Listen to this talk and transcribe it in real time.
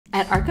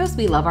At Arccos,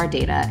 we love our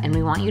data and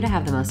we want you to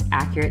have the most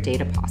accurate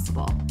data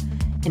possible.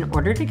 In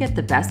order to get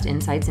the best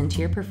insights into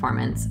your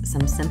performance,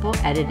 some simple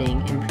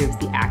editing improves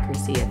the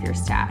accuracy of your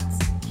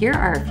stats. Here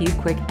are a few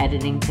quick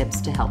editing tips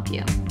to help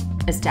you.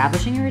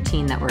 Establishing a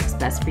routine that works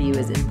best for you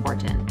is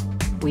important.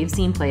 We've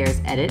seen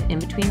players edit in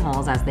between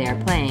holes as they are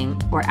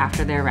playing or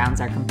after their rounds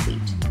are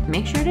complete.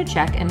 Make sure to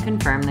check and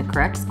confirm the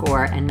correct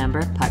score and number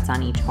of putts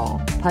on each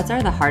hole. Putts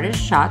are the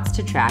hardest shots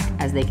to track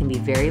as they can be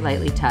very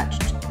lightly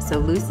touched, so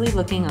loosely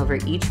looking over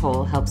each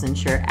hole helps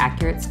ensure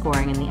accurate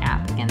scoring in the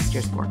app against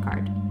your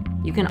scorecard.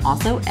 You can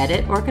also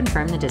edit or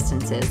confirm the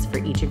distances for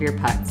each of your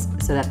putts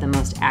so that the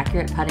most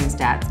accurate putting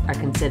stats are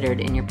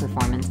considered in your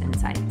performance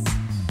insights.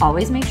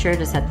 Always make sure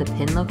to set the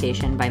pin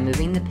location by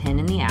moving the pin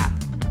in the app,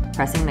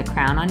 pressing the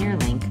crown on your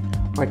link,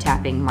 or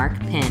tapping Mark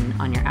Pin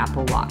on your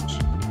Apple Watch.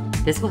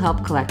 This will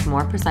help collect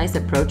more precise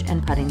approach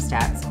and putting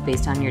stats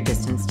based on your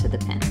distance to the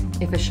pin.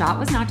 If a shot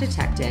was not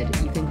detected,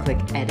 you can click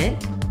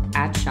Edit,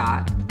 Add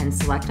Shot, and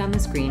select on the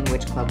screen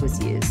which club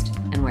was used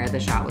and where the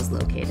shot was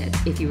located.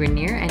 If you were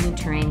near any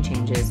terrain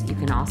changes, you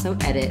can also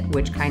edit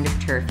which kind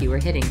of turf you were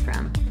hitting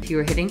from. If you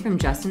were hitting from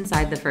just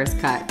inside the first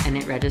cut and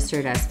it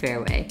registered as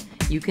fairway,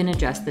 you can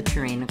adjust the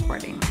terrain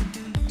accordingly.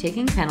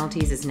 Taking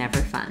penalties is never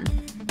fun,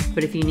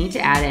 but if you need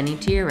to add any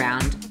to your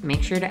round,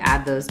 make sure to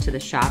add those to the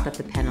shot that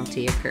the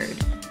penalty occurred.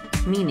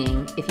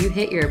 Meaning, if you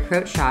hit your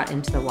approach shot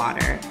into the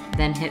water,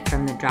 then hit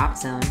from the drop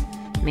zone,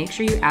 make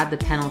sure you add the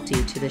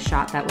penalty to the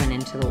shot that went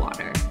into the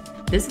water.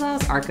 This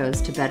allows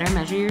Arccos to better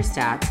measure your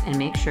stats and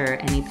make sure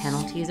any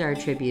penalties are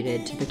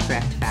attributed to the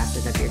correct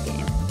facet of your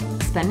game.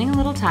 Spending a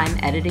little time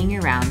editing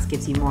your rounds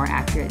gives you more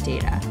accurate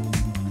data,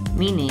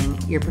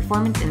 meaning your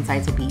performance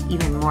insights will be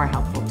even more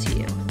helpful to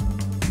you.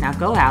 Now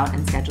go out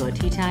and schedule a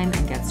tee time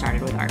and get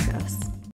started with Arccos.